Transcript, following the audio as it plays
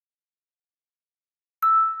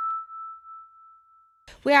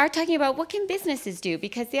we are talking about what can businesses do,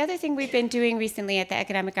 because the other thing we've been doing recently at the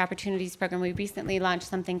Economic Opportunities Program, we recently launched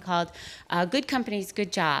something called Good Companies,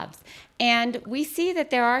 Good Jobs. And we see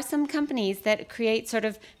that there are some companies that create sort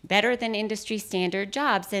of better than industry standard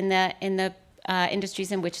jobs in the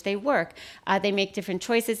industries in which they work. They make different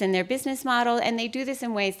choices in their business model, and they do this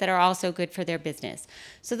in ways that are also good for their business.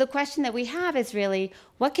 So the question that we have is really,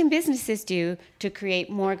 what can businesses do to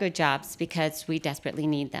create more good jobs, because we desperately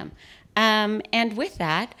need them? And with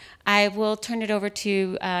that, I will turn it over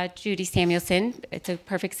to Judy Samuelson. It's a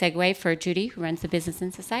perfect segue for Judy, who runs the Business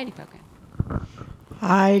and Society Program.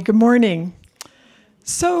 Hi, good morning.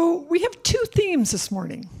 So we have two themes this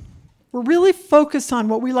morning. We're really focused on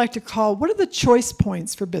what we like to call, what are the choice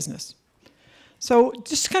points for business? So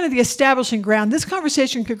just kind of the establishing ground. This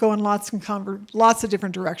conversation could go in lots of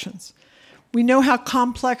different directions. We know how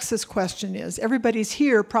complex this question is. Everybody's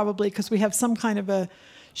here probably because we have some kind of a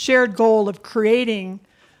shared goal of creating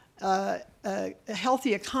a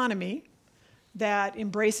healthy economy that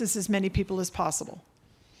embraces as many people as possible.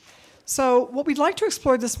 So what we'd like to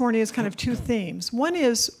explore this morning is kind of two themes. One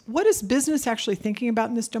is, what is business actually thinking about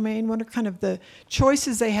in this domain? What are kind of the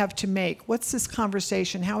choices they have to make? What's this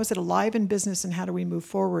conversation? How is it alive in business, and how do we move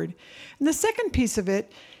forward? And the second piece of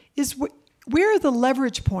it is, where are the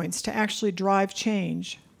leverage points to actually drive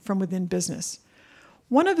change from within business?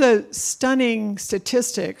 One of the stunning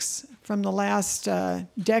statistics from the last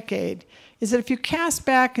decade is that if you cast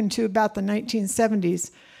back into about the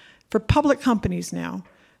 1970s, for public companies now,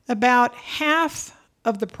 about half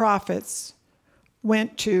of the profits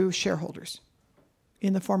went to shareholders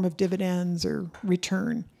in the form of dividends or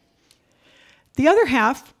return. The other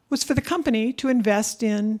half was for the company to invest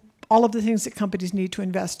in all of the things that companies need to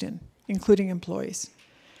invest in, including employees.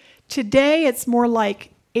 Today, it's more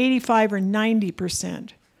like 85 or 90%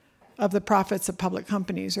 of the profits of public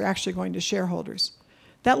companies are actually going to shareholders.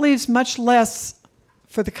 That leaves much less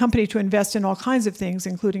for the company to invest in all kinds of things,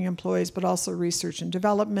 including employees, but also research and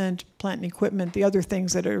development, plant and equipment, the other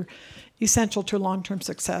things that are essential to long-term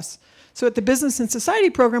success. So at the Business and Society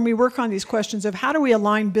Program, we work on these questions of how do we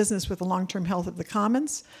align business with the long-term health of the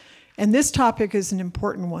commons? And this topic is an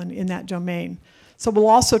important one in that domain. So we'll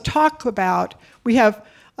also talk about, we have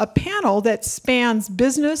a panel that spans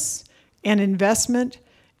business and investment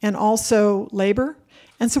and also labor.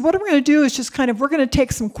 And so what we're going to do is just kind of, we're going to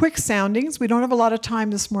take some quick soundings. We don't have a lot of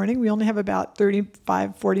time this morning. We only have about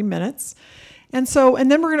 35, 40 minutes. And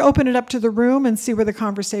then we're going to open it up to the room and see where the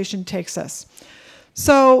conversation takes us.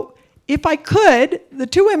 So if I could, the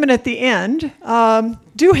two women at the end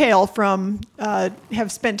do hail from,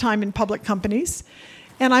 have spent time in public companies.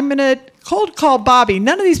 And I'm going to cold call Bobby.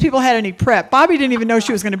 None of these people had any prep. Bobby didn't even know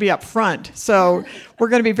she was going to be up front. So we're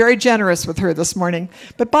going to be very generous with her this morning.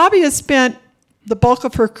 But Bobby has spent the bulk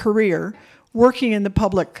of her career working in the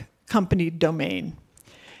public company domain.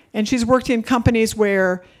 And she's worked in companies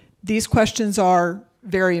where these questions are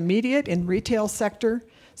very immediate, in retail sector.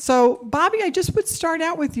 So Bobby, I just would start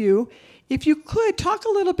out with you. If you could talk a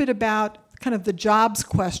little bit about kind of the jobs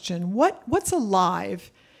question. What's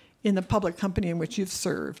alive in the public company in which you've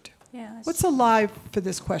served? Yes. What's alive for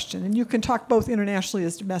this question? And you can talk both internationally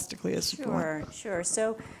as domestically as you want. Sure.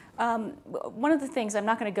 So one of the things, I'm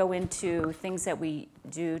not going to go into things that we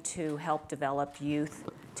do to help develop youth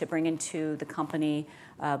to bring into the company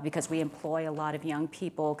because we employ a lot of young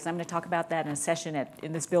people, because I'm going to talk about that in a session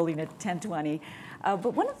in this building at 10:20.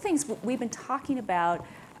 But one of the things we've been talking about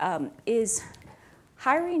is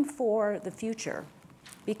hiring for the future,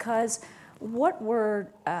 because what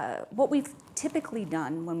we've typically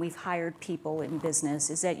done when we've hired people in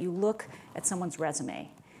business is that you look at someone's resume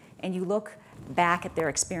and you look back at their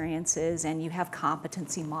experiences, and you have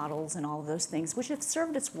competency models and all of those things, which have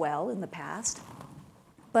served us well in the past.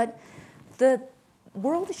 But the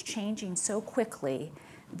world is changing so quickly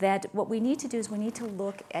that what we need to do is we need to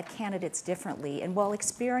look at candidates differently. And while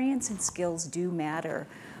experience and skills do matter,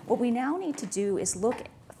 what we now need to do is look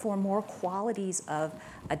for more qualities of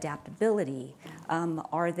adaptability.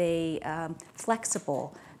 Are they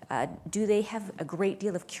flexible? Do they have a great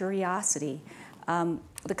deal of curiosity?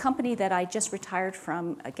 The company that I just retired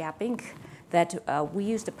from, Gap Inc., that we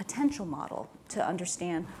used a potential model to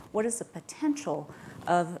understand what is the potential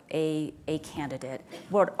of a candidate,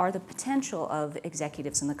 what are the potential of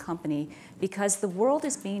executives in the company, because the world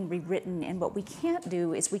is being rewritten, and what we can't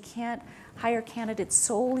do is we can't hire candidates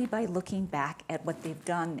solely by looking back at what they've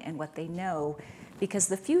done and what they know, because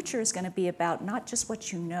the future is going to be about not just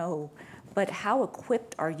what you know, but how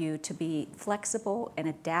equipped are you to be flexible and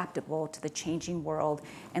adaptable to the changing world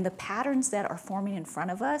and the patterns that are forming in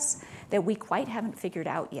front of us that we quite haven't figured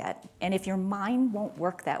out yet? And if your mind won't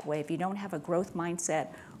work that way, if you don't have a growth mindset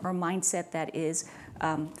or a mindset that is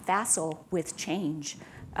facile with change,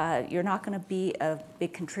 you're not going to be a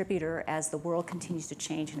big contributor as the world continues to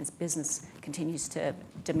change and as business continues to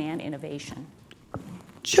demand innovation.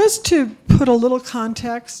 Just to put a little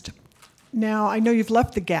context, now I know you've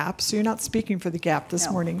left the Gap, so you're not speaking for the Gap this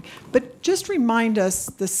morning, but just remind us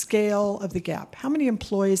the scale of the Gap. How many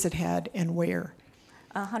employees it had and where?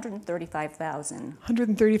 135,000.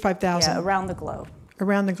 135,000? Yeah, around the globe.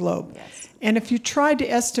 Around the globe. Yes. And if you tried to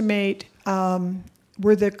estimate,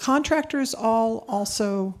 were the contractors all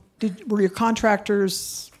also, were your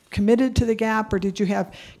contractors committed to the Gap, or do you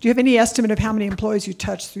have any estimate of how many employees you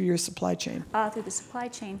touched through your supply chain? Through the supply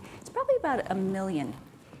chain, it's probably about 1 million.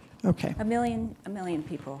 Okay. A million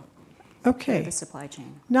people. Okay. Through the supply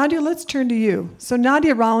chain. Nadia, let's turn to you. So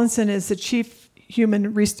Nadia Rawlinson is the Chief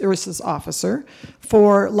Human Resources Officer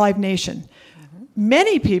for Live Nation. Mm-hmm.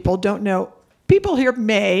 Many people don't know. People here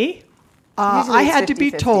may. I had to be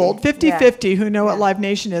told, 50-50, who know what Live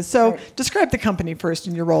Nation is. So describe the company first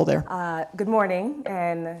and your role there. Good morning,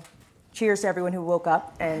 and cheers to everyone who woke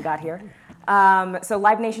up and got here. So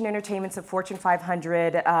Live Nation Entertainment's a Fortune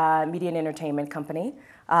 500 media and entertainment company.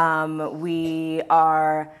 We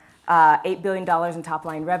are $8 billion in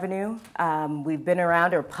top-line revenue. We've been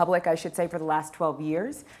around, or public, I should say, for the last 12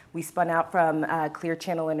 years. We spun out from Clear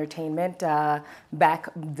Channel Entertainment back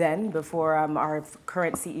then, before our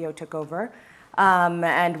current CEO took over.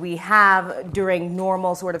 And we have, during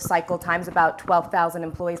normal sort of cycle times, about 12,000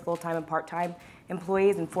 employees, full-time and part-time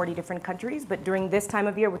employees in 40 different countries. But during this time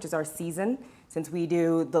of year, which is our season, since we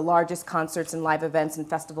do the largest concerts and live events and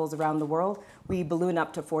festivals around the world, we balloon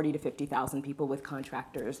up to 40 to 50,000 people with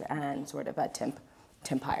contractors and sort of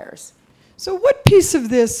temp hires. So what piece of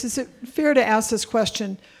this, is it fair to ask this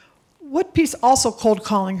question, what piece, also cold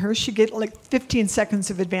calling her, she get like 15 seconds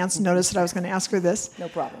of advance notice that I was going to ask her this. No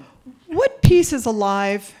problem. What piece is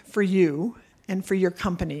alive for you and for your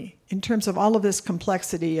company in terms of all of this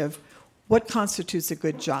complexity of what constitutes a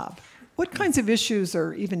good job? What kinds of issues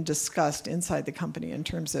are even discussed inside the company in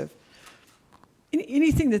terms of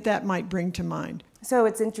anything that might bring to mind? So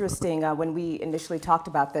it's interesting, when we initially talked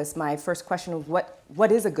about this, my first question was,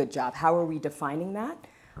 what is a good job? How are we defining that?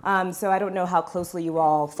 So I don't know how closely you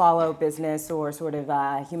all follow business or sort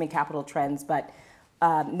of human capital trends, but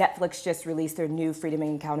Netflix just released their new freedom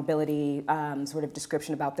and accountability sort of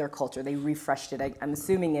description about their culture. They refreshed it. I'm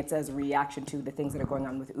assuming it's as a reaction to the things that are going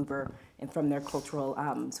on with Uber and from their cultural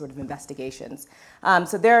sort of investigations.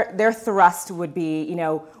 So their thrust would be, you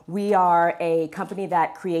know, we are a company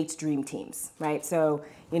that creates dream teams, right? So,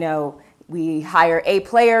 you know, we hire A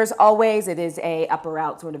players always. It is a up or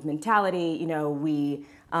out sort of mentality. You know,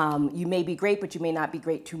 you may be great, but you may not be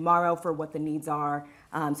great tomorrow for what the needs are.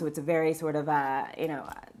 So it's a very sort of, you know,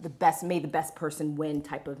 the best person win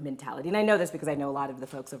type of mentality. And I know this because I know a lot of the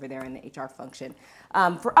folks over there in the HR function.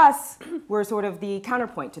 For us, we're sort of the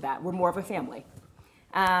counterpoint to that. We're more of a family.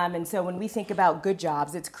 And so when we think about good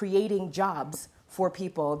jobs, it's creating jobs for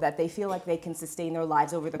people that they feel like they can sustain their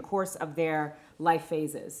lives over the course of their life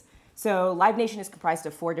phases. So Live Nation is comprised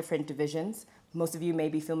of 4 different divisions. Most of you may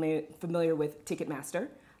be familiar with Ticketmaster.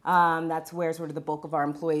 That's where sort of the bulk of our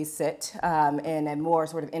employees sit in a more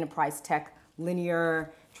sort of enterprise tech,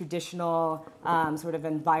 linear, traditional sort of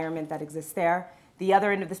environment that exists there. The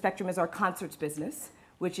other end of the spectrum is our concerts business,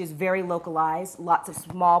 which is very localized, lots of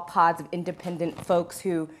small pods of independent folks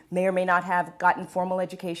who may or may not have gotten formal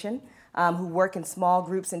education, who work in small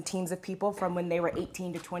groups and teams of people from when they were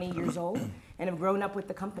 18 to 20 years old and have grown up with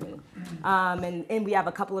the company. And we have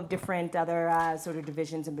a couple of different other sort of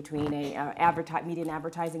divisions in between, a media and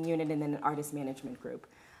advertising unit and then an artist management group.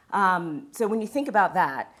 So when you think about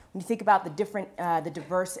that, when you think about the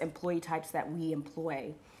diverse employee types that we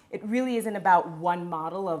employ, it really isn't about one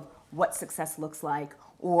model of what success looks like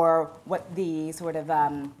or what the sort of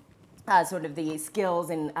the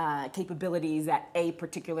skills and capabilities that a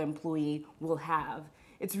particular employee will have.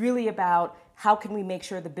 It's really about how can we make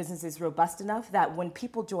sure the business is robust enough that when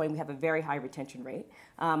people join, we have a very high retention rate.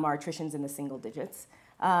 Our attrition's in the single digits.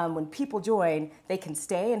 When people join, they can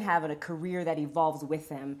stay and have a career that evolves with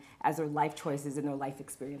them as their life choices and their life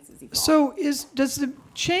experiences evolve. So does the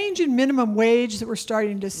change in minimum wage that we're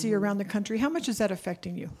starting to see around the country, how much is that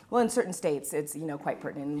affecting you? Well, in certain states, it's quite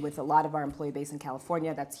pertinent. With a lot of our employee base in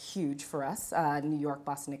California, that's huge for us, New York,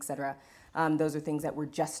 Boston, et cetera. Those are things that we're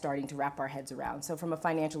just starting to wrap our heads around. So from a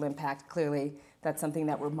financial impact, clearly That's something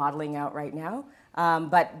that we're modeling out right now.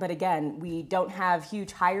 But again, we don't have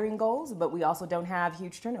huge hiring goals, but we also don't have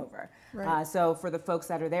huge turnover. Right. So for the folks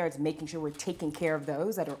that are there, it's making sure we're taking care of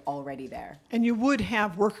those that are already there. And you would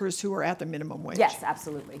have workers who are at the minimum wage. Yes,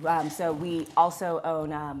 absolutely. So we also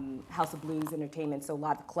own House of Blues Entertainment, so a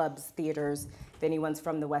lot of clubs, theaters. If anyone's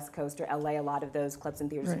from the West Coast or LA, a lot of those clubs and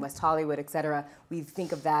theaters in West Hollywood, et cetera, we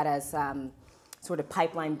think of that as sort of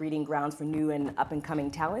pipeline breeding grounds for new and up-and-coming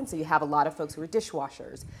talent. So you have a lot of folks who are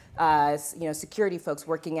dishwashers, security folks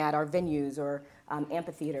working at our venues or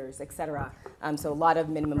amphitheaters, et cetera. So a lot of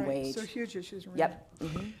minimum wage. So huge issues around Yep.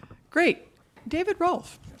 that. Great. David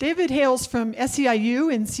Rolf. David hails from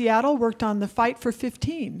SEIU in Seattle, worked on the Fight for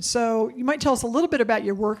 15. So you might tell us a little bit about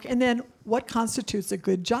your work and then what constitutes a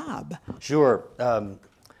good job. Sure.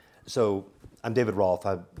 So I'm David Rolf.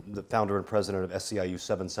 I'm the founder and president of SEIU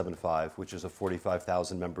 775, which is a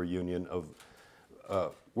 45,000 member union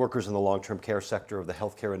of workers in the long-term care sector of the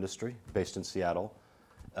healthcare industry based in Seattle.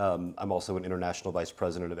 I'm also an international vice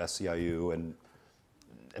president of SEIU and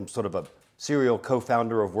am sort of a serial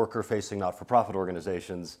co-founder of worker-facing not-for-profit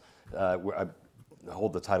organizations. Where I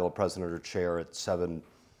hold the title of president or chair at 7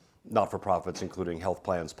 not-for-profits, including health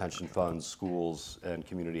plans, pension funds, schools, and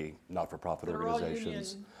community not-for-profit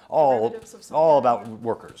organizations. All about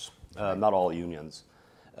workers, not all unions.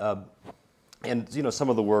 And some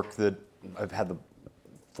of the work that I've had the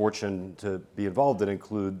fortune to be involved in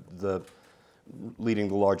include leading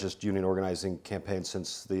the largest union organizing campaign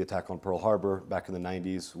since the attack on Pearl Harbor back in the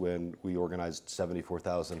 90s, when we organized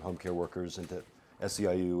 74,000 home care workers into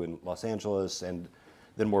SEIU in Los Angeles, and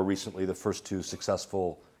then more recently the first 2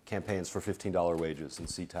 successful campaigns for $15 wages in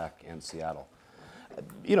SeaTac and Seattle.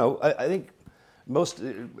 I think most,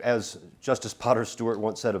 as Justice Potter Stewart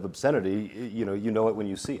once said of obscenity, you know it when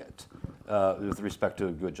you see it, with respect to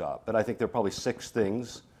a good job. But I think there are probably 6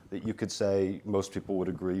 things that you could say most people would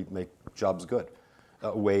agree make jobs good.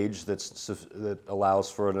 A wage that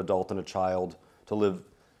allows for an adult and a child to live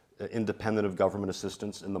independent of government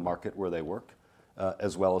assistance in the market where they work,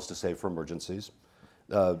 as well as to save for emergencies.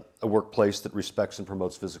 A workplace that respects and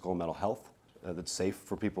promotes physical and mental health, that's safe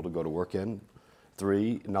for people to go to work in.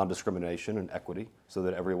 3, non-discrimination and equity, so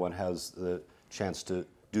that everyone has the chance to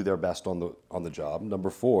do their best on the job. Number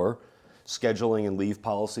 4, scheduling and leave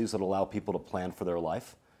policies that allow people to plan for their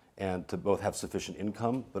life and to both have sufficient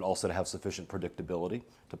income, but also to have sufficient predictability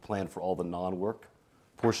to plan for all the non-work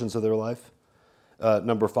portions of their life.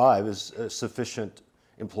 Number 5 is sufficient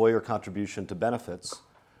employer contribution to benefits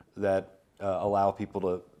that allow people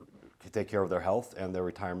to take care of their health and their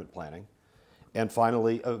retirement planning. And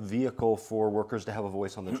finally, a vehicle for workers to have a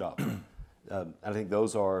voice on the job. I think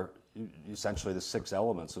those are essentially the 6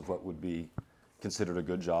 elements of what would be considered a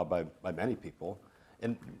good job by many people.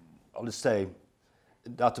 And I'll just say,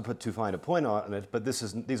 not to put too fine a point on it, but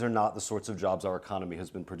these are not the sorts of jobs our economy has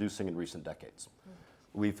been producing in recent decades.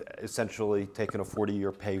 We've essentially taken a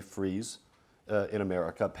 40-year pay freeze in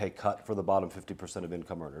America, pay cut for the bottom 50% of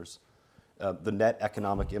income earners. The net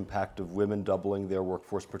economic impact of women doubling their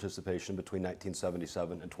workforce participation between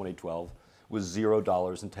 1977 and 2012 was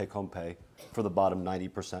 $0 in take-home pay for the bottom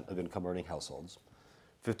 90% of income-earning households.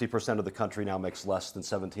 50% of the country now makes less than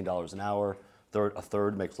 $17 an hour. A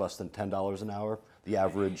third makes less than $10 an hour. The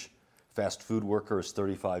average fast food worker is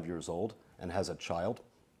 35 years old and has a child.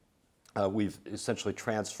 We've essentially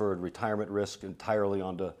transferred retirement risk entirely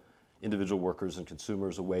onto individual workers and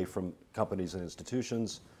consumers, away from companies and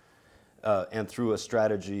institutions. And through a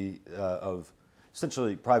strategy of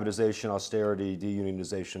essentially privatization, austerity,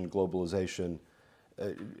 deunionization, globalization,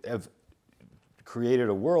 have created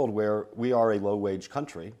a world where we are a low-wage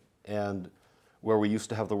country, and where we used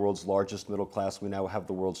to have the world's largest middle class, we now have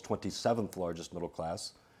the world's 27th largest middle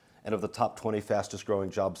class. And of the top 20 fastest growing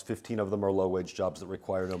jobs, 15 of them are low-wage jobs that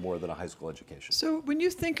require no more than a high school education. So when you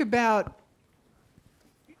think about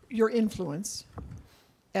your influence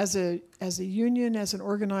as a union, as an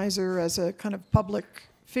organizer, as a kind of public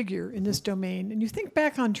figure in this domain, and you think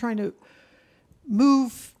back on trying to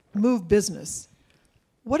move business,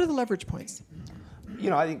 what are the leverage points?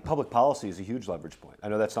 I think public policy is a huge leverage point. I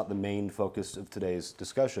know that's not the main focus of today's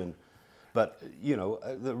discussion, but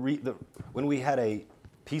when we had a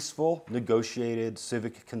peaceful, negotiated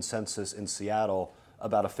civic consensus in Seattle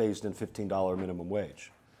about a phased-in $15 minimum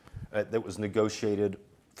wage that was negotiated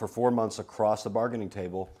for 4 months across the bargaining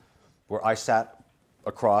table, where I sat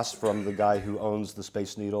across from the guy who owns the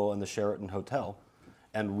Space Needle and the Sheraton Hotel,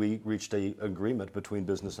 and we reached an agreement between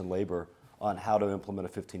business and labor on how to implement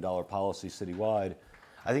a $15 policy citywide.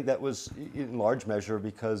 I think that was in large measure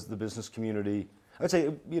because the business community, I would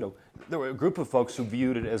say, there were a group of folks who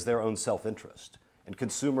viewed it as their own self-interest And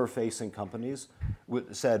consumer-facing companies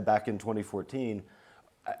said back in 2014,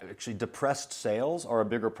 actually depressed sales are a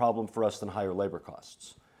bigger problem for us than higher labor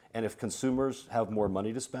costs. And if consumers have more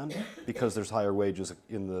money to spend because there's higher wages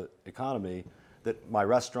in the economy, that my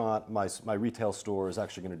restaurant, my retail store is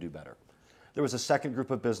actually going to do better. There was a second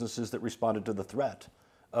group of businesses that responded to the threat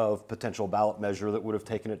of potential ballot measure that would have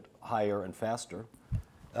taken it higher and faster.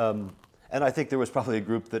 And I think there was probably a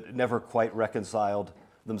group that never quite reconciled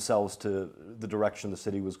themselves to the direction the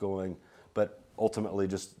city was going, but ultimately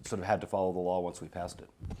just sort of had to follow the law once we passed it.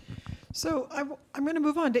 So I'm going to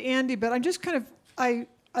move on to Andy, but I'm just kind of,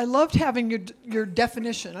 I loved having your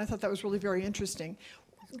definition. I thought that was really very interesting.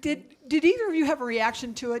 Did either of you have a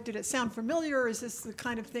reaction to it? Did it sound familiar? Or is this the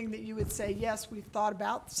kind of thing that you would say, yes, we've thought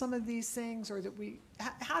about some of these things, or that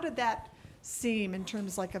how did that seem in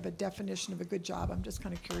terms like of a definition of a good job? I'm just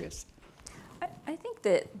kind of curious. I think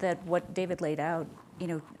that what David laid out,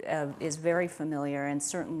 is very familiar, and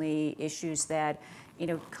certainly issues that,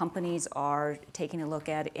 companies are taking a look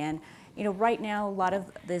at. And, right now, a lot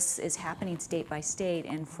of this is happening state by state,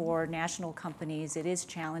 and for national companies, it is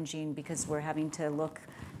challenging because we're having to look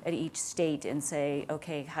at each state and say,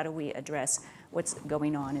 okay, how do we address what's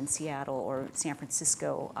going on in Seattle, or San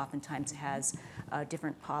Francisco oftentimes has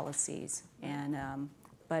different policies. And,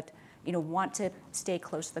 but want to stay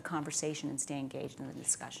close to the conversation and stay engaged in the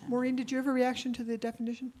discussion. Maureen, did you have a reaction to the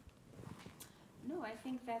definition? No, I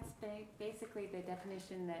think that's basically the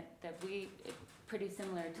definition that we, pretty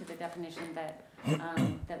similar to the definition that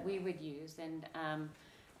that we would use, and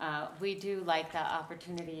we do like the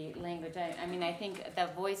opportunity language. I mean, I think the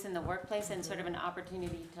voice in the workplace and sort of an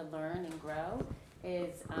opportunity to learn and grow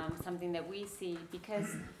is something that we see, because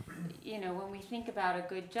when we think about a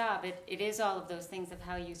good job, it is all of those things of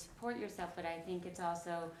how you support yourself, but I think it's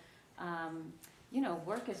also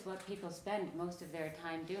work is what people spend most of their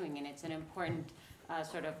time doing, and it's an important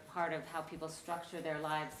sort of part of how people structure their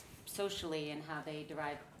lives socially and how they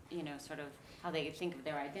derive, sort of how they think of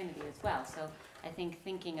their identity as well. So I think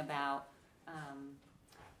thinking about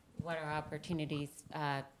what are opportunities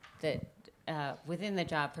that within the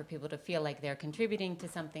job for people to feel like they're contributing to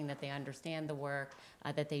something, that they understand the work,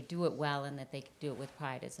 that they do it well, and that they do it with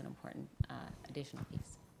pride is an important additional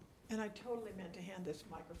piece. And I totally meant to hand this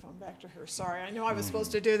microphone back to her. Sorry, I know I was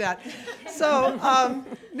supposed to do that. So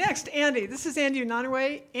next, Andy. This is Andy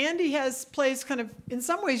Unanue. Andy plays kind of, in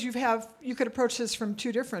some ways you could approach this from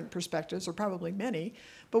two different perspectives, or probably many.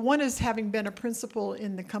 But one is having been a principal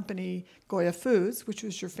in the company Goya Foods, which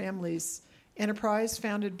was your family's enterprise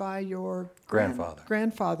founded by your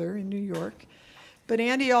grandfather in New York. But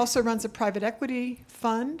Andy also runs a private equity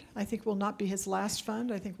fund. I think will not be his last fund.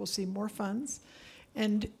 I think we'll see more funds.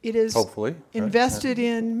 And it is hopefully invested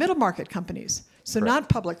in middle market companies, so not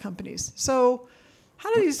public companies. So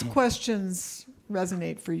how do these questions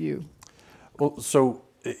resonate for you? Well, so,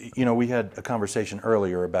 we had a conversation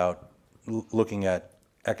earlier about looking at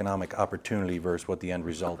economic opportunity versus what the end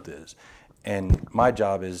result is. And my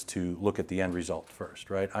job is to look at the end result first,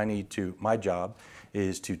 right? My job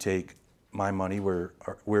is to take my money,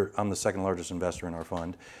 I'm the second largest investor in our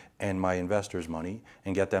fund, and my investors' money,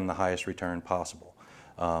 and get them the highest return possible.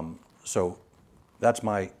 So that's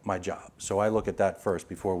my job. So I look at that first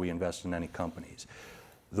before we invest in any companies.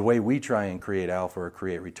 The way we try and create alpha or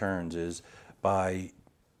create returns is by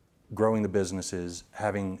growing the businesses,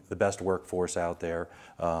 having the best workforce out there,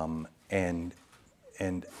 and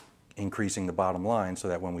increasing the bottom line so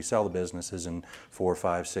that when we sell the businesses in 4,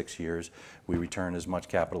 5, 6 years, we return as much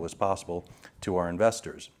capital as possible to our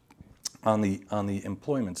investors. On the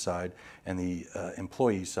employment side and the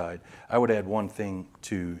employee side, I would add one thing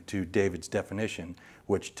to David's definition,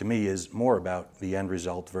 which to me is more about the end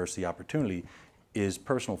result versus the opportunity, is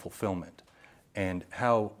personal fulfillment. And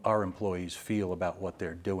how our employees feel about what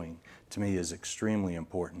they're doing, to me, is extremely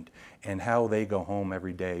important. And how they go home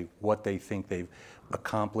every day, what they think they've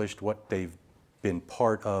accomplished, what they've been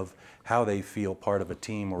part of, how they feel part of a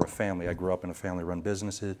team or a family. I grew up in a family-run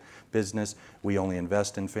business. We only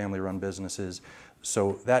invest in family-run businesses.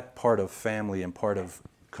 So that part of family and part of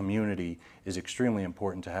community is extremely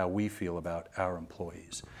important to how we feel about our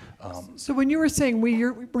employees. So when you were saying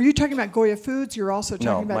were you talking about Goya Foods? You're also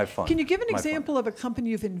talking about my fund. Can you give an example of a company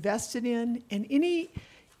you've invested in, and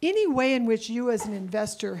any way in which you as an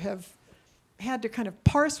investor have had to kind of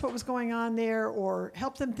parse what was going on there, or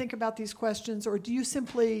help them think about these questions, or do you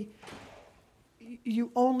simply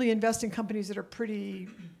you only invest in companies that are pretty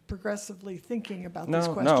progressively thinking about these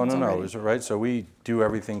questions? No. Right. So we do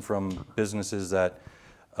everything from businesses that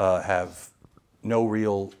have no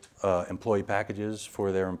real employee packages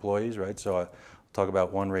for their employees. Right. So I talk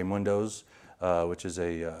about One Raymundo's. which is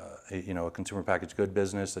a consumer packaged good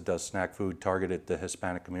business that does snack food targeted at the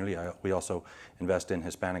Hispanic community. We also invest in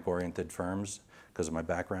Hispanic-oriented firms because of my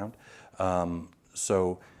background.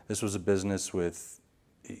 So this was a business with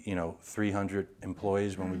 300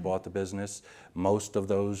 employees when we bought the business. Most of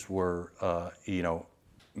those were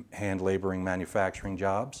hand laboring manufacturing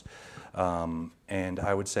jobs. And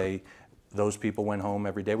I would say those people went home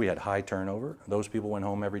every day. We had high turnover. Those people went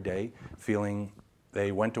home every day feeling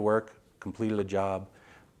they went to work, completed a job,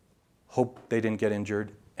 hoped they didn't get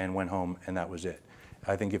injured, and went home, and that was it.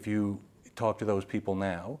 I think if you talk to those people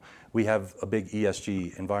now, we have a big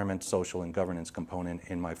ESG, environment, social, and governance component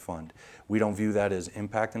in my fund. We don't view that as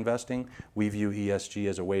impact investing. We view ESG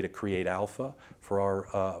as a way to create alpha for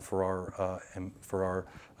our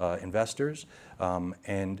investors,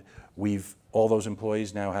 and all those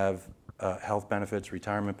employees now have health benefits,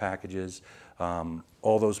 retirement packages.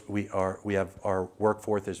 All those our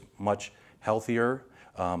workforce is much healthier,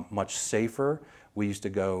 much safer. We used to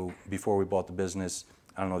go, before we bought the business,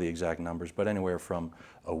 I don't know the exact numbers, but anywhere from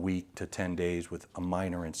a week to 10 days with a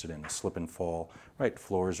minor incident, a slip and fall, right?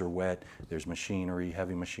 Floors are wet, there's machinery,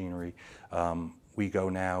 heavy machinery. We go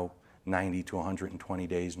now 90 to 120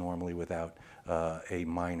 days normally without a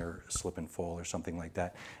minor slip and fall or something like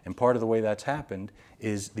that. And part of the way that's happened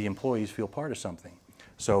is the employees feel part of something.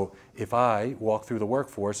 So if I walk through the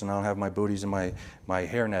workforce and I don't have my booties and my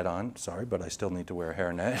hairnet on, sorry, but I still need to wear a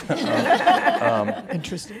hairnet.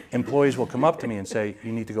 Interesting. Employees will come up to me and say,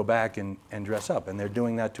 you need to go back and dress up. And they're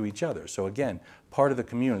doing that to each other. So again, part of the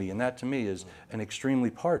community. And that to me is an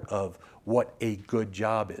extremely part of what a good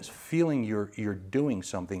job is. Feeling you're doing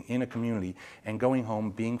something in a community and going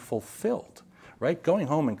home being fulfilled, right? Going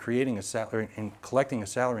home and creating a salary and collecting a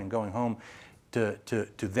salary and going home to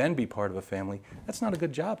then be part of a family, that's not a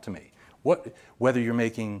good job to me. Whether you're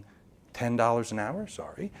making $10 an hour,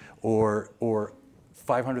 or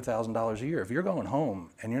 $500,000 a year, if you're going home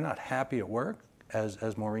and you're not happy at work,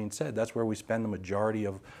 as Maureen said, that's where we spend the majority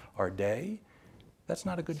of our day, that's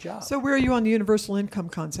not a good job. So where are you on the universal income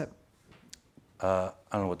concept? I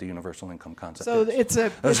don't know what the universal income concept So is.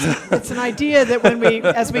 it's an idea that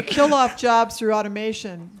as we kill off jobs through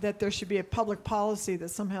automation, that there should be a public policy that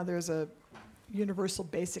somehow there's a universal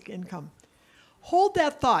basic income. Hold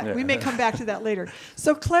that thought. Yeah. We may come back to that later.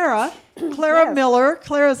 So Clara yes. Miller.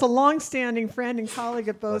 Clara is a long-standing friend and colleague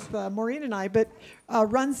of both Maureen and I, but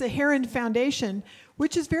runs the Heron Foundation,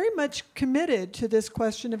 which is very much committed to this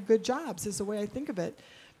question of good jobs, is the way I think of it.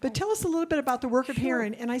 But tell us a little bit about the work of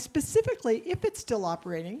Heron, and I specifically, if it's still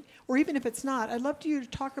operating, or even if it's not, I'd love you to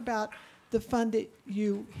talk about the fund that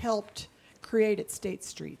you helped create at State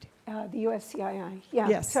Street. The USCII, yeah.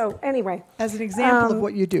 Yes. So anyway. As an example of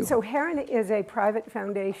what you do. So Heron is a private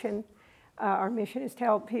foundation. Our mission is to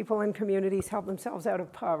help people in communities help themselves out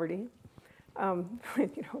of poverty.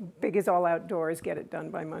 Big as all outdoors, get it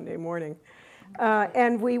done by Monday morning.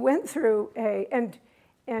 And we went through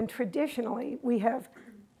and traditionally we have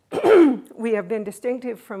been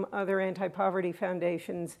distinctive from other anti-poverty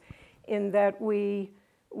foundations in that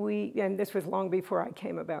and this was long before I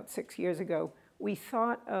came about 6 years ago, we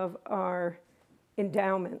thought of our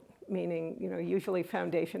endowment, meaning, usually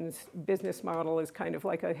foundations' business model is kind of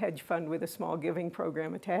like a hedge fund with a small giving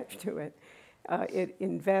program attached to it. It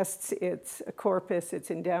invests its corpus, its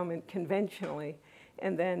endowment conventionally,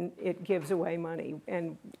 and then it gives away money.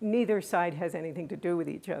 And neither side has anything to do with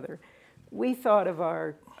each other. We thought of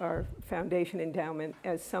our foundation endowment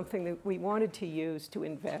as something that we wanted to use to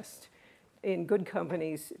invest in good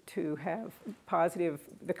companies to have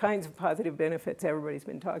the kinds of positive benefits everybody's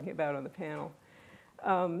been talking about on the panel.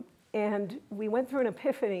 And we went through an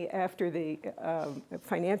epiphany after the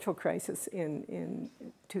financial crisis in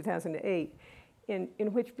 2008,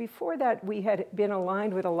 in which before that we had been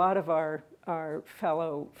aligned with a lot of our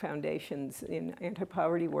fellow foundations in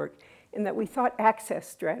anti-poverty work, in that we thought access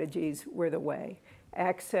strategies were the way.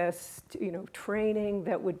 Access to, training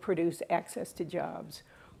that would produce access to jobs,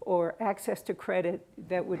 or access to credit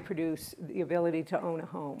that would produce the ability to own a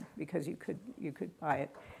home because you could buy it.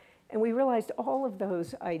 And we realized all of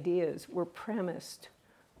those ideas were premised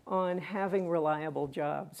on having reliable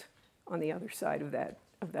jobs on the other side of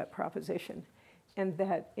that proposition. And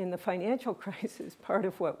that in the financial crisis, part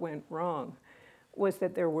of what went wrong was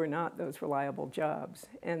that there were not those reliable jobs,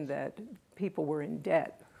 and that people were in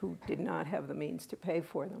debt who did not have the means to pay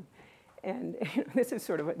for them. And this is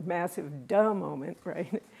sort of a massive duh moment,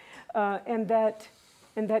 right? And that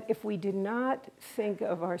if we did not think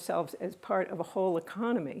of ourselves as part of a whole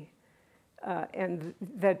economy, and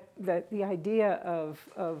that the idea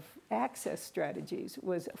of access strategies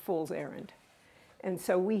was a fool's errand. And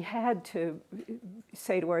so we had to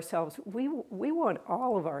say to ourselves, we want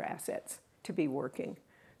all of our assets to be working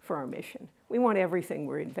for our mission. We want everything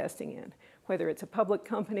we're investing in, whether it's a public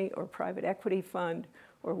company or private equity fund,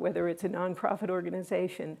 or whether it's a nonprofit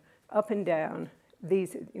organization, up and down,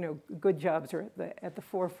 these good jobs are at the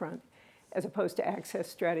forefront, as opposed to access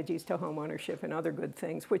strategies to home ownership and other good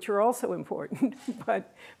things, which are also important.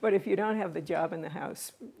 but if you don't have the job in the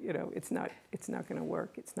house, it's not going to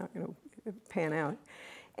work. It's not going to pan out.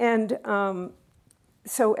 And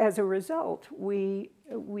so as a result, we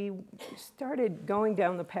started going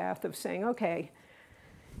down the path of saying, okay,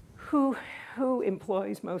 who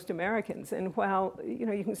employs most Americans? And while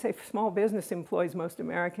you can say small business employs most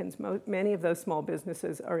Americans, many of those small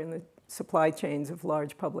businesses are in the supply chains of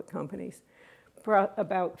large public companies.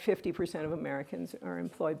 About 50% of Americans are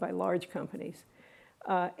employed by large companies,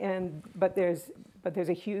 but there's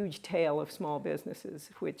a huge tail of small businesses,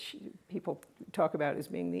 which people talk about as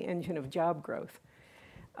being the engine of job growth.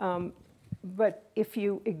 But if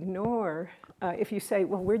you ignore, if you say,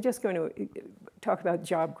 well, we're just going to talk about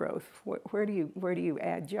job growth, where do you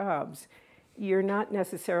add jobs? You're not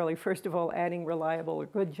necessarily, first of all, adding reliable or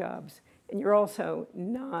good jobs, and you're also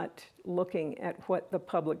not looking at what the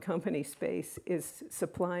public company space is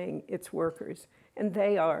supplying its workers. And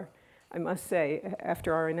they are, I must say,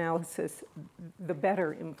 after our analysis, the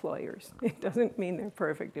better employers. It doesn't mean they're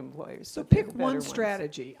perfect employers. So pick one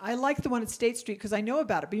strategy. I like the one at State Street because I know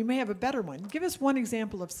about it, but you may have a better one. Give us one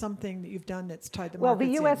example of something that you've done that's tied the markets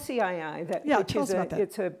in. Well, the USCII, tell us about that.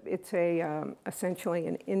 It's essentially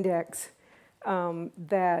an index of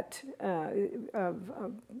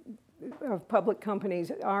public companies.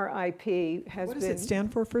 RIP has been... What does it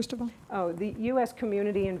stand for, first of all? Oh, the U.S.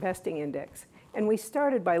 Community Investing Index. And we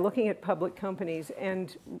started by looking at public companies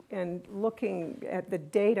and looking at the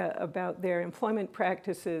data about their employment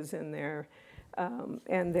practices and their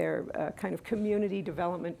kind of community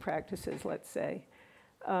development practices, let's say,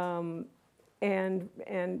 and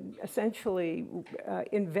essentially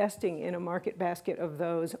investing in a market basket of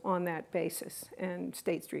those on that basis. And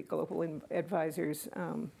State Street Global Advisors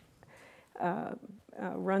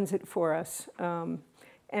runs it for us.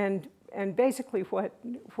 And basically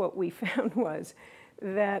what we found was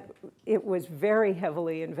that it was very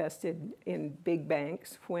heavily invested in big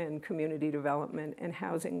banks when community development and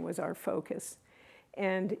housing was our focus.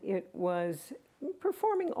 And it was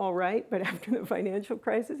performing all right, but after the financial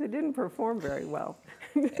crisis, it didn't perform very well.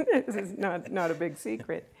 This is not a big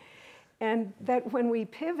secret. And that when we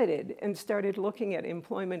pivoted and started looking at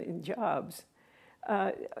employment and jobs,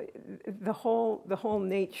 the whole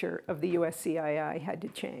nature of the USCII had to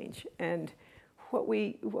change, and what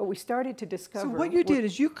we started to discover. So what you did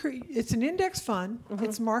is it's an index fund. Mm-hmm.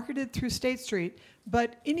 It's marketed through State Street,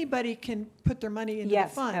 but anybody can put their money into the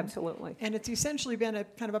fund. Yes, absolutely. And it's essentially been a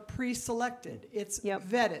kind of a pre-selected. It's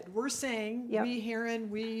vetted. We're saying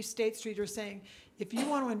we State Street are saying, if you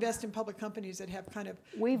want to invest in public companies that have kind of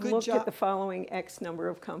We've looked at the following X number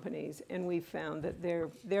of companies, and we found that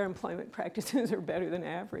their employment practices are better than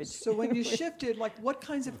average. So when you shifted, like what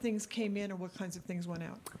kinds of things came in and what kinds of things went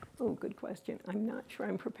out? Oh, good question. I'm not sure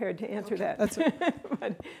I'm prepared to answer that. That's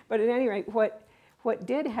but at any rate, what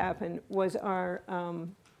did happen was our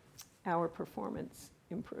performance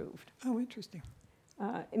improved. Oh, interesting.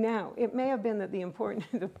 Now, it may have been that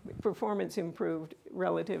the performance improved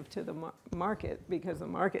relative to the market because the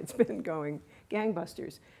market's been going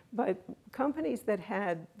gangbusters. But companies that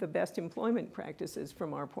had the best employment practices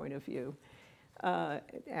from our point of view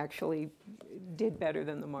actually did better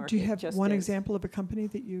than the market. Do you have one example of a company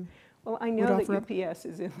that you Well, I know that UPS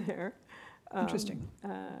is in there. Interesting.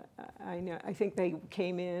 I know. I think they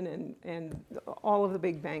came in and all of the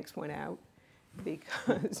big banks went out.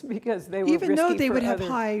 Because they were even though they would have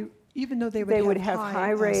high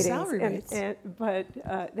high ratings, salary rates. but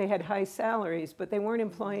they had high salaries, but they weren't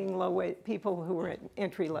employing low-wage people who were at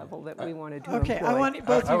entry level that we wanted to employ. I want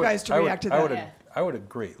both you guys to react to that. I would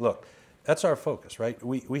agree. Look, that's our focus, right?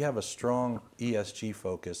 We have a strong ESG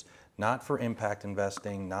focus, not for impact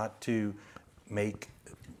investing, not to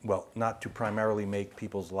primarily make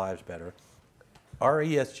people's lives better. Our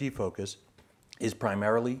ESG focus is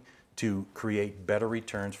primarily to create better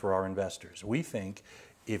returns for our investors. We think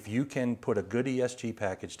if you can put a good ESG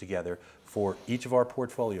package together for each of our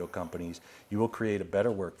portfolio companies, you will create a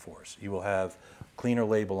better workforce. You will have cleaner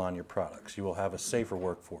label on your products. You will have a safer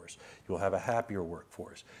workforce. You will have a happier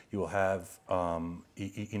workforce. You will have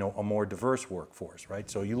you know, a more diverse workforce, right?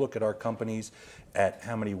 So you look at our companies, at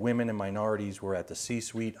how many women and minorities were at the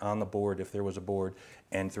C-suite, on the board, if there was a board,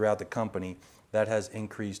 and throughout the company, that has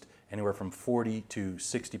increased anywhere from 40 to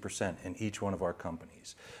 60% in each one of our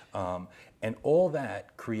companies. And all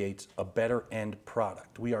that creates a better end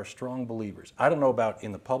product. We are strong believers. I don't know about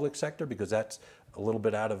in the public sector because that's a little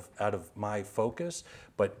bit out of my focus,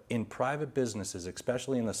 but in private businesses,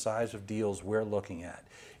 especially in the size of deals we're looking at,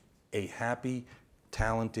 a happy,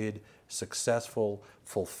 talented, successful,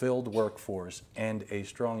 fulfilled workforce and a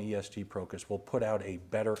strong ESG focus will put out a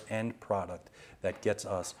better end product that gets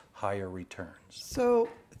us higher returns. So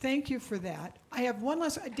thank you for that. I have one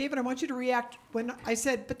last, David, I want you to react when I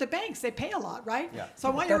said, but the banks, they pay a lot, right? Yeah. So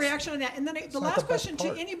I want your reaction on that. And then the not last the best question to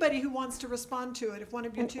part. anybody who wants to respond to it, if one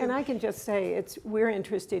of you two. And I can just say, we're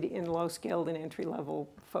interested in low-skilled and entry-level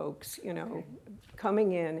folks, you know,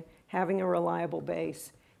 coming in, having a reliable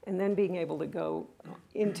base, and then being able to go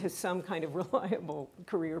into some kind of reliable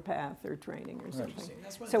career path or training or something.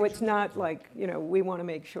 So it's not like, you know, we want to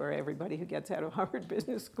make sure everybody who gets out of Harvard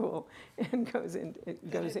Business School and goes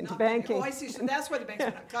into banking. Oh, I see. So that's why the banks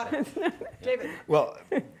went up. Got it. David. Well,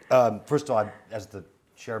 first of all, as the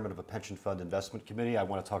chairman of a pension fund investment committee, I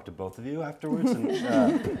want to talk to both of you afterwards and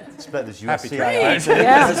spend this USC. Yeah.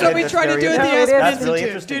 That's what we try to do at the Aspen That's really Institute.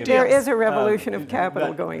 interesting. Do There deals. is a revolution of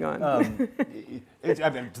capital going on. I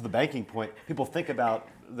mean, to the banking point, people think about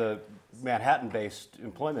the Manhattan-based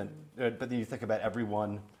employment, but then you think about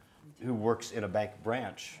everyone who works in a bank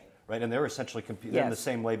branch, right? And they're essentially they're in the Yes.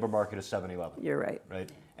 same labor market as 7-Eleven. You're right.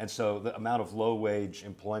 Right? And so the amount of low-wage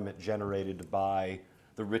employment generated by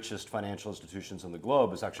the richest financial institutions in the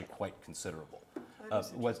globe is actually quite considerable.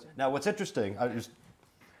 What's interesting,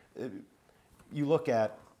 you look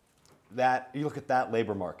at that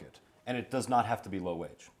labor market, and it does not have to be low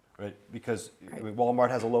wage, right? Because I mean,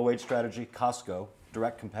 Walmart has a low wage strategy, Costco,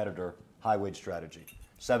 direct competitor, high wage strategy.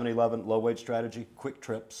 7-Eleven, low wage strategy, Quick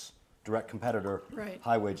Trips, direct competitor, Right.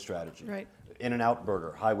 high wage strategy. Right. In-N-Out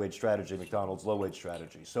Burger, high wage strategy, McDonald's, low wage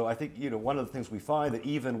strategy. So I think, you know, one of the things we find that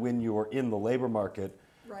even when you're in the labor market,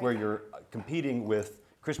 Right. where you're competing with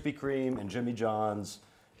Krispy Kreme and Jimmy John's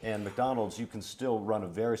and McDonald's, you can still run a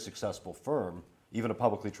very successful firm, even a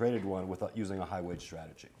publicly traded one, without using a high wage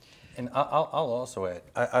strategy. And I'll also add,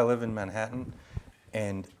 I live in Manhattan,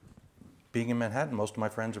 and being in Manhattan, most of my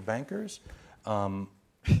friends are bankers.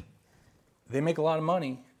 They make a lot of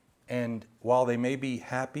money, and while they may be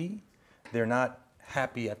happy, they're not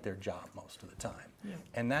happy at their job most of the time. Yeah.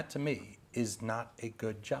 And that, to me, is not a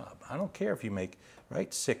good job. I don't care if you make,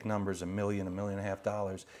 right, sick numbers, $1 million, $1.5 million.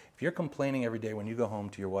 If you're complaining every day when you go home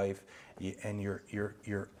to your wife and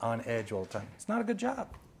you're on edge all the time, it's not a good job.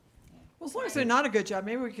 Well, as long as they're not a good job,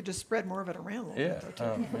 maybe we could just spread more of it around a little bit.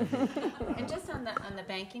 Though, too. And just on the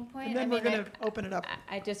banking point, And then we're going to open it up.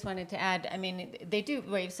 I just wanted to add, I mean, they do,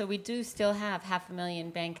 wait, so we do still have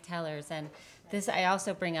 500,000 bank tellers, and this I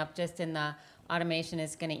also bring up just in the automation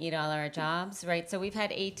is going to eat all our jobs, right? So we've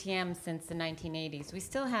had ATMs since the 1980s. We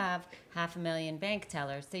still have 500,000 bank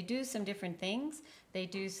tellers. They do some different things. They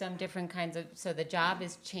do some different kinds of, so the job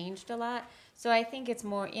has changed a lot. So I think it's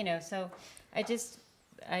more, you know, so I just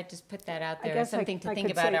put that out there as something to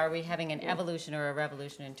think about. Are we having an evolution or a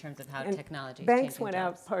revolution in terms of how technology is changing Banks went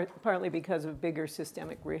jobs? out partly because of bigger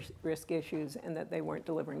systemic risk issues and that they weren't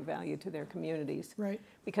delivering value to their communities. Right.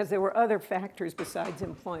 Because there were other factors besides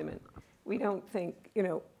employment. We don't think, you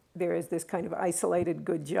know, there is this kind of isolated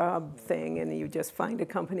good job thing, and you just find a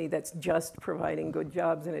company that's just providing good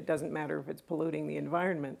jobs, and it doesn't matter if it's polluting the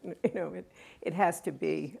environment. You know, it has to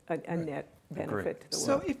be a net benefit to the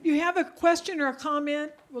So world. if you have a question or a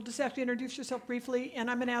comment, we'll just have to introduce yourself briefly,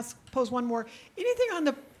 and I'm going to pose one more. Anything on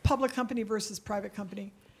the public company versus private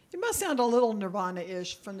company? It must sound a little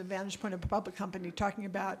nirvana-ish from the vantage point of a public company, talking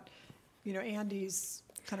about, you know, Andy's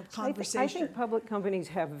kind of conversation. I think public companies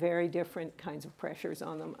have very different kinds of pressures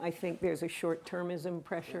on them. I think there's a short-termism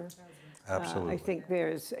pressure. Absolutely. I think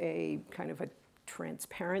there's a kind of a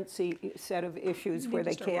transparency set of issues where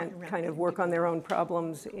they can't kind of work on their own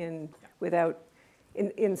problems without,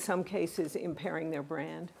 in some cases, impairing their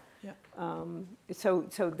brand. Yeah. So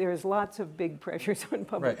there's lots of big pressures on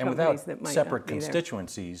public Right, and companies without that might separate not be there.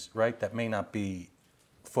 constituencies, right, that may not be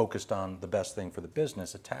focused on the best thing for the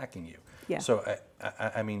business attacking you. Yeah. So,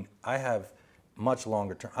 I mean, I have much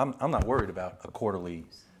longer term. I'm not worried about a quarterly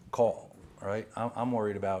call, right? I'm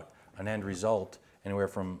worried about an end result anywhere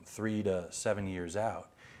from 3 to 7 years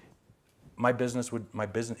out.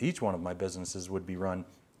 Each one of my businesses would be run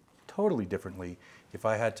totally differently if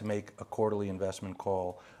I had to make a quarterly investment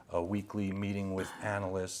call a weekly meeting with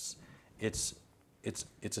analysts. It's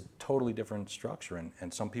a totally different structure,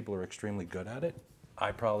 and some people are extremely good at it.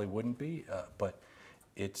 I probably wouldn't be, but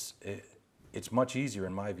it's much easier,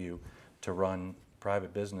 in my view, to run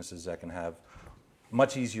private businesses that can have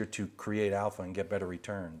much easier to create alpha and get better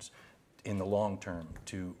returns in the long term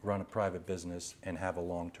to run a private business and have a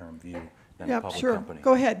long-term view than a public company.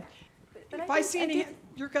 Go ahead. But If I I think- see I any, do-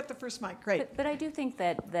 you've got the first mic. Great. But I do think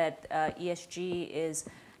that ESG is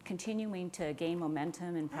continuing to gain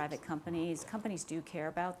momentum in private companies. Companies do care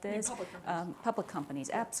about this. public companies. Public companies,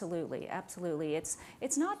 absolutely, absolutely.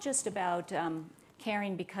 It's not just about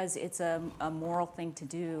caring because it's a moral thing to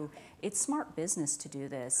do. It's smart business to do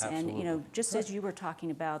this. And you know, just as you were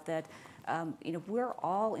talking about that, you know, we're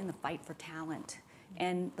all in the fight for talent.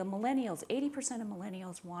 And the millennials, 80% of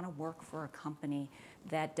millennials want to work for a company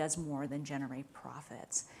that does more than generate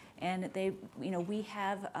profits. And they, you know, we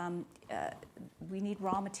have, we need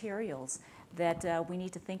raw materials that we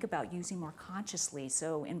need to think about using more consciously.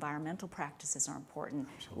 So environmental practices are important,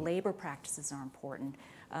 labor practices are important.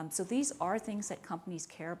 So these are things that companies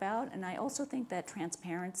care about. And I also think that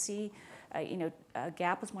transparency, you know,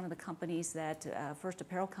 Gap was one of the companies that, first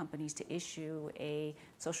apparel companies to issue a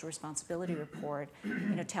social responsibility report,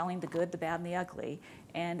 you know, telling the good, the bad, and the ugly.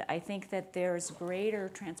 And I think that there's greater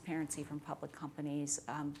transparency from public companies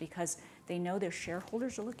because they know their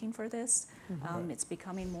shareholders are looking for this. It's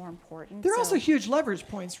becoming more important. There are also huge leverage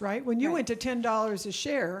points, right? When you went to $10 a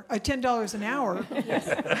share, $10 an hour,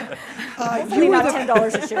 Hopefully not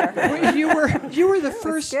 $10 a share. you were the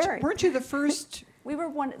first, scary. weren't you the first? We were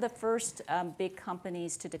one of the first big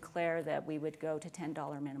companies to declare that we would go to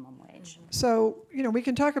 $10 minimum wage. So, you know, we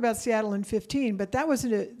can talk about Seattle in 15, but that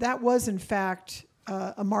was in fact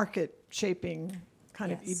a market shaping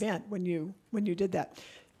kind of Yes. event when you did that.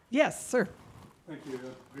 Yes, sir. Thank you.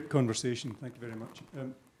 Great conversation. Thank you very much.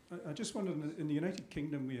 I just wondered, in the United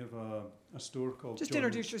Kingdom, we have a store called Just John-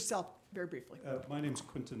 introduce yourself very briefly. my name's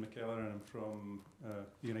Quinton McKellar, and I'm from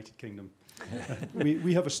the United Kingdom.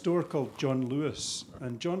 We have a store called John Lewis,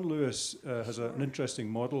 and John Lewis has an interesting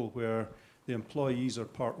model where the employees are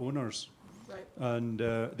part owners. Right. And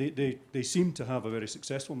they seem to have a very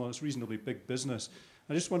successful model. It's a reasonably big business.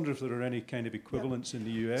 I just wonder if there are any kind of equivalents in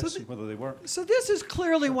the US So and whether they work. So this is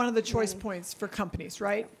clearly one of the choice points for companies,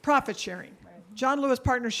 right? Profit sharing. John Lewis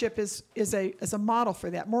Partnership is a model for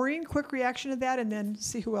that. Maureen, quick reaction to that, and then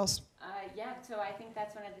see who else. Yeah, so I think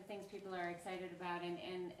that's one of the things people are excited about,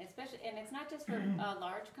 and especially, and it's not just for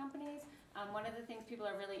large companies. One of the things people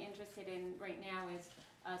are really interested in right now is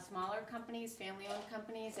smaller companies, family-owned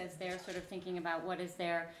companies, as they're sort of thinking about what is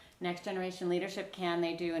their next generation leadership. Can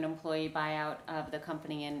they do an employee buyout of the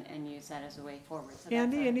company and use that as a way forward? So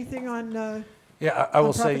Andy, anything on? Yeah, I will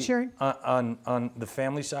on say profit sharing? on the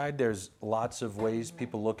family side, there's lots of ways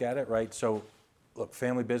people look at it, right? So, look,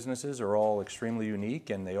 family businesses are all extremely unique,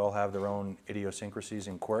 and they all have their own idiosyncrasies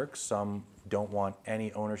and quirks. Some don't want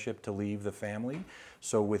any ownership to leave the family.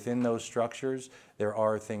 So within those structures, there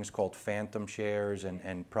are things called phantom shares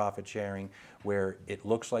and profit sharing, where it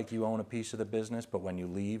looks like you own a piece of the business, but when you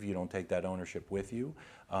leave, you don't take that ownership with you.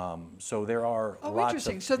 So there are lots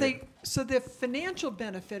Interesting. of... So the financial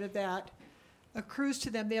benefit of that accrues to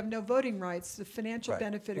them. They have no voting rights. The financial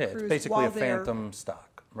benefit accrues it's basically while a phantom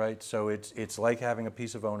stock, right? So it's like having a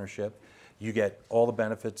piece of ownership. You get all the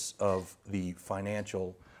benefits of the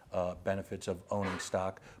financial benefits of owning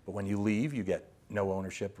stock, but when you leave, you get no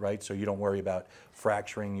ownership, right? So you don't worry about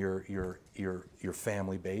fracturing your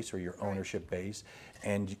family base or your ownership base,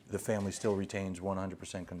 and the family still retains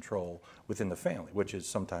 100% control within the family, which is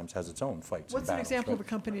sometimes has its own fights. What's and an battles, example right? of a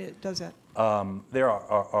company that does that? There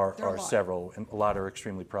are There are a lot. several, and a lot are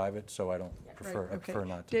extremely private, so I don't prefer, Right, I okay. prefer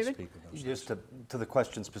not to David? speak of those. Just to the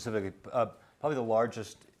question specifically, probably the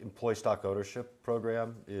largest employee stock ownership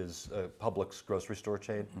program is Publix grocery store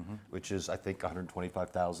chain, which is, I think,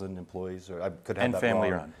 125,000 employees, or I could have And that family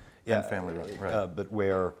wrong. run. Yeah, And family run, right. But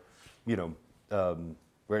where, you know,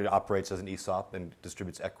 where it operates as an ESOP and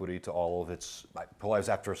distributes equity to all of its employees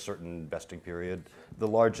after a certain vesting period. The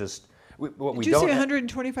largest, what we Did you don't say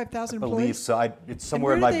 125,000 I believe employees? so. It's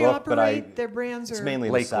somewhere and in where my do they book, but operate? Their brands it's are mainly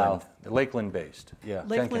in the Lakeland, South. Lakeland-based. Yeah. Jenkins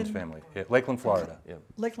Lakeland. family. Yeah, Lakeland, Florida. Yeah.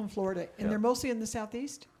 Lakeland, Florida, and Yeah. they're mostly in the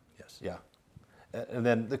southeast. Yes. Yeah. And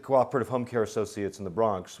then the Cooperative Home Care Associates in the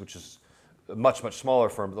Bronx, which is a much, much smaller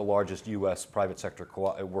firm, but the largest U.S. private sector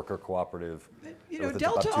worker cooperative. You know, with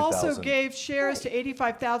about Delta also 2,000. gave shares to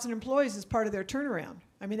 85,000 employees as part of their turnaround.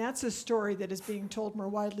 I mean, that's a story that is being told more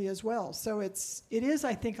widely as well. So it is,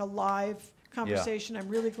 I think, a live conversation. I'm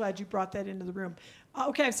really glad you brought that into the room.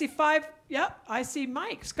 Okay, I see 5. Yep, I see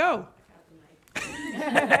mics. Go.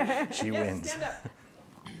 She wins. Stand up.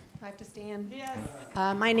 I have to stand. Yes.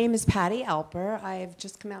 My name is Patty Alper. I've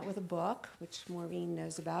just come out with a book, which Maureen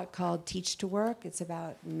knows about, called Teach to Work. It's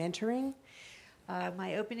about mentoring.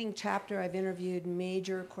 My opening chapter, I've interviewed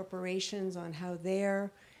major corporations on how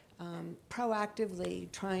they're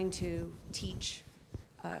proactively trying to teach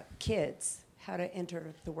kids how to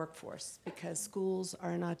enter the workforce because schools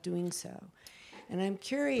are not doing so. And I'm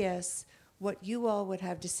curious what you all would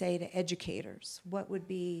have to say to educators. What would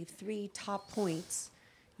be 3 top points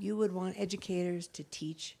you would want educators to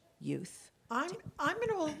teach youth? I'm going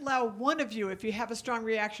to allow one of you, if you have a strong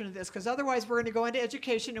reaction to this, because otherwise we're going to go into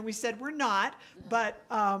education, and we said we're not. But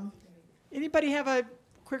anybody have a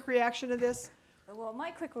quick reaction to this? Well, my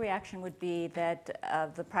quick reaction would be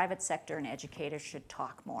that the private sector and educators should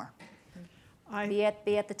talk more. Be at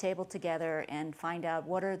the table together and find out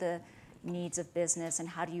what are the needs of business and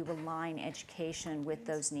how do you align education with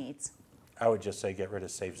those needs. I would just say get rid of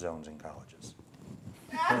safe zones in colleges.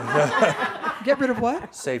 Get rid of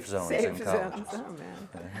what? Safe zones in colleges.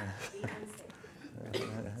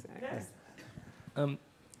 Oh, man.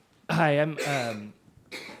 Hi, I'm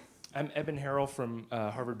Eben Harrell from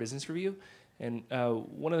Harvard Business Review, and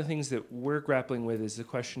one of the things that we're grappling with is the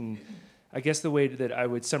question. I guess the way that I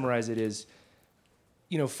would summarize it is,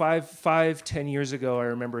 10 years ago, I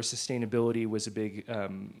remember sustainability was a big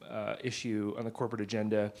issue on the corporate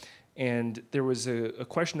agenda. And there was a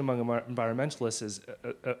question among environmentalists is,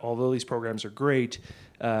 although these programs are great,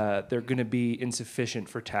 they're going to be insufficient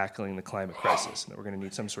for tackling the climate crisis, and that we're going to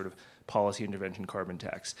need some sort of policy intervention carbon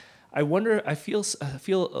tax. I wonder, I feel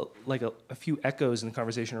like a few echoes in the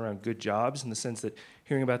conversation around good jobs in the sense that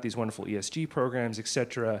hearing about these wonderful ESG programs, et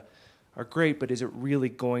cetera, are great, but is it really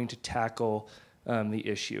going to tackle the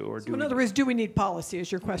issue? Or So in other words, do we need policy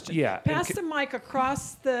is your question. Yeah. Pass the mic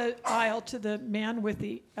across the aisle to the man with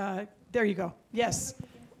the, there you go. Yes.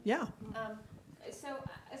 Yeah.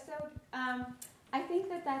 I think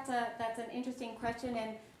that's an interesting question,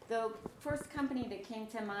 and the first company that came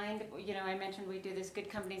to mind, I mentioned we do this Good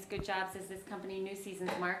Companies, Good Jobs, is this company New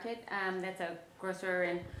Seasons Market. That's a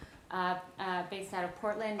grocer based out of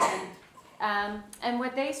Portland, and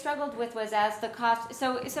what they struggled with was as the cost.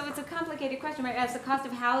 So it's a complicated question, right? As the cost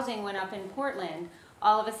of housing went up in Portland,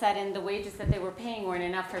 all of a sudden the wages that they were paying weren't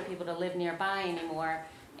enough for people to live nearby anymore,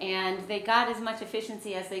 and they got as much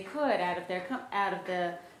efficiency as they could out of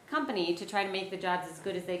the company to try to make the jobs as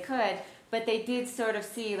good as they could. But they did sort of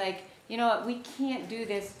see, like, we can't do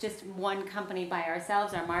this just one company by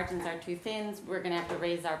ourselves. Our margins are too thin. We're going to have to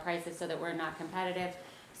raise our prices so that we're not competitive.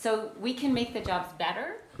 So we can make the jobs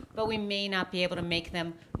better, but we may not be able to make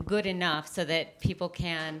them good enough so that people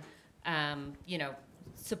can,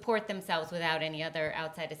 support themselves without any other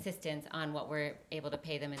outside assistance on what we're able to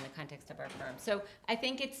pay them in the context of our firm. So I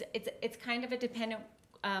think it's kind of a dependent.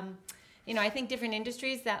 I think different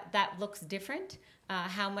industries that looks different.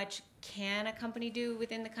 How much can a company do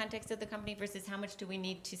within the context of the company versus how much do we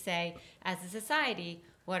need to say as a society,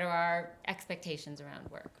 what are our expectations around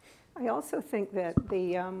work? I also think that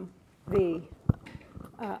the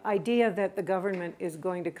idea that the government is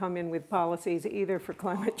going to come in with policies either for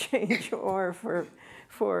climate change or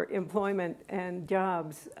for employment and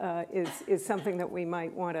jobs is something that we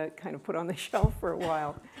might want to kind of put on the shelf for a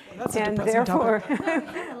while. Well, that's a and depressing therefore,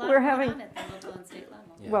 topic. we're having Local and state level.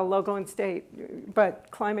 Yeah. well, local and state, but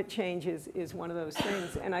climate change is one of those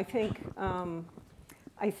things. And I think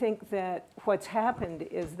that what's happened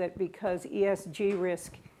is that because ESG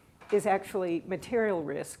risk is actually material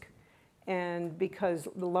risk, and because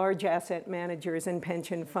the large asset managers and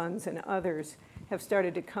pension funds and others have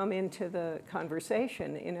started to come into the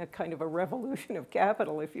conversation in a kind of a revolution of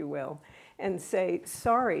capital, if you will, and say,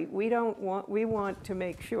 sorry, we want to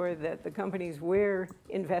make sure that the companies we're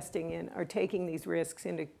investing in are taking these risks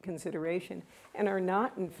into consideration and are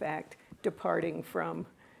not, in fact, departing from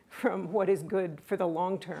what is good for the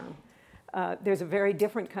long term. There's a very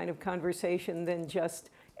different kind of conversation than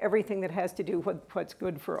just everything that has to do with what's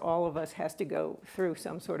good for all of us has to go through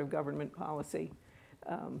some sort of government policy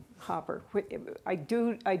hopper. I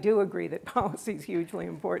do agree that policy is hugely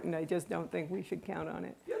important. I just don't think we should count on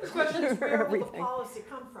it. The other question is, where will the everything. policy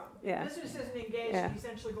come from? Yeah. Business isn't engaged in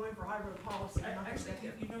essentially going for high-road policy. Actually,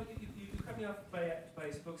 you cut me off by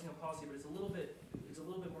focusing on policy, but it's a little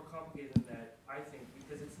bit more complicated than that, I think,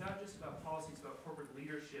 because it's not just about policy; it's about corporate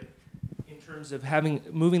leadership in terms of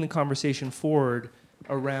moving the conversation forward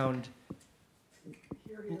around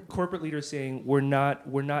corporate leaders saying we're not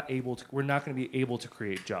going to be able to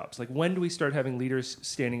create jobs. Like, when do we start having leaders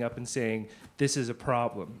standing up and saying this is a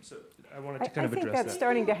problem? So I wanted to kind of address that. I think that's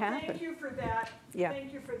starting to happen. Thank you for that. Yeah.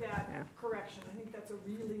 Thank you for that Yeah. correction. I think that's a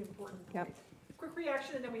really important point. Yep. Quick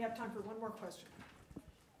reaction, and then we have time for one more question.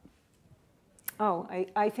 Oh,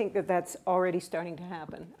 I think that that's already starting to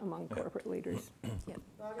happen among corporate leaders. Yeah.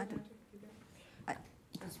 I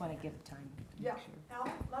just want to give time. Yeah.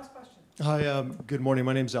 Al, last question. Hi, good morning.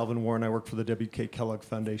 My name is Alvin Warren. I work for the W.K. Kellogg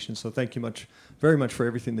Foundation. So thank you very much for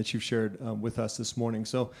everything that you've shared with us this morning.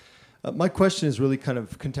 So my question is really kind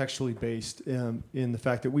of contextually based in the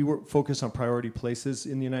fact that we were focused on priority places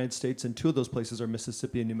in the United States, and two of those places are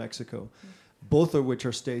Mississippi and New Mexico, both of which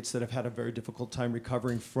are states that have had a very difficult time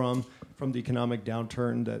recovering from the economic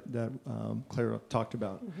downturn that Clara talked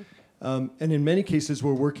about. And in many cases,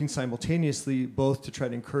 we're working simultaneously both to try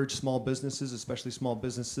to encourage small businesses, especially small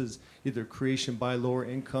businesses, either creation by lower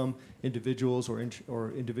income individuals or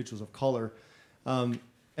individuals of color, and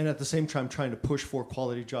at the same time trying to push for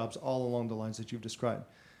quality jobs all along the lines that you've described.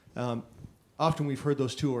 Often we've heard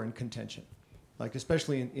those two are in contention, like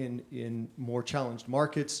especially in more challenged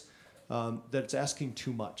markets, that it's asking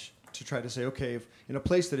too much to try to say, okay, if in a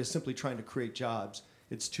place that is simply trying to create jobs,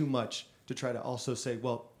 it's too much to try to also say,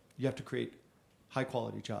 well, you have to create high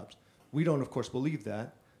quality jobs. We don't, of course, believe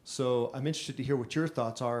that. So I'm interested to hear what your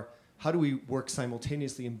thoughts are. How do we work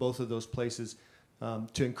simultaneously in both of those places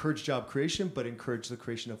to encourage job creation, but encourage the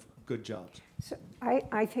creation of good jobs? So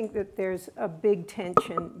I think that there's a big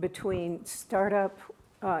tension between startup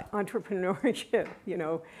entrepreneurship,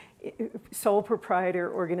 sole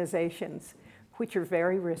proprietor organizations, which are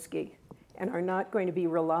very risky and are not going to be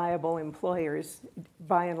reliable employers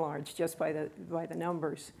by and large, just by the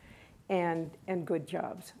numbers, and good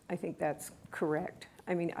jobs. I think that's correct.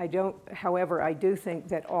 I mean, however, I do think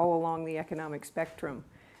that all along the economic spectrum,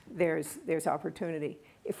 there's opportunity.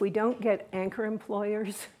 If we don't get anchor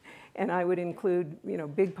employers, and I would include,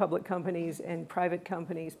 big public companies and private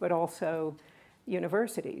companies, but also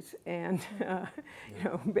universities, and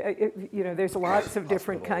there's lots of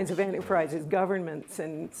different kinds of enterprises, governments,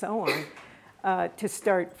 and so on, to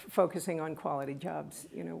start focusing on quality jobs.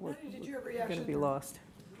 We're going to be lost.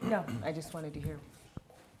 No, I just wanted to hear.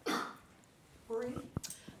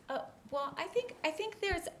 Well,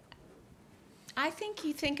 I think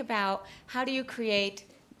you think about how do you create.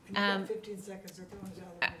 15 seconds, they're throwing us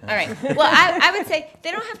out. All right. Well, I would say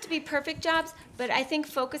they don't have to be perfect jobs, but I think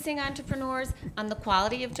focusing entrepreneurs on the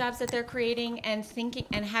quality of jobs that they're creating and thinking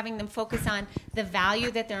and having them focus on the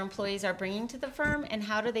value that their employees are bringing to the firm and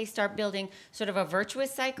how do they start building sort of a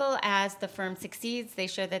virtuous cycle as the firm succeeds, they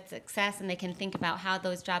show that success, and they can think about how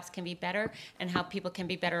those jobs can be better and how people can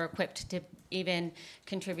be better equipped to even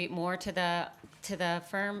contribute more to the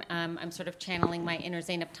firm. I'm sort of channeling my inner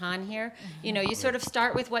Zainab Tan here. You sort of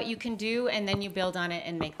start with what you can do, and then you build on it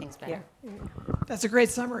and make things better. Yeah. That's a great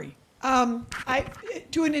summary. I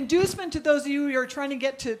do an inducement to those of you who are trying to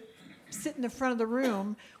get to sit in the front of the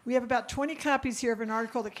room. We have about 20 copies here of an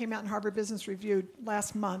article that came out in Harvard Business Review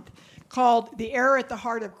last month called "The Error at the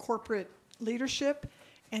Heart of Corporate Leadership."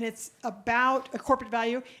 And it's about a corporate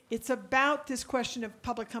value. It's about this question of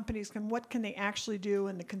public companies and what can they actually do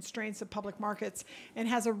and the constraints of public markets, and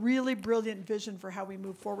has a really brilliant vision for how we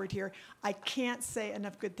move forward here. I can't say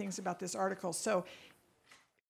enough good things about this article. So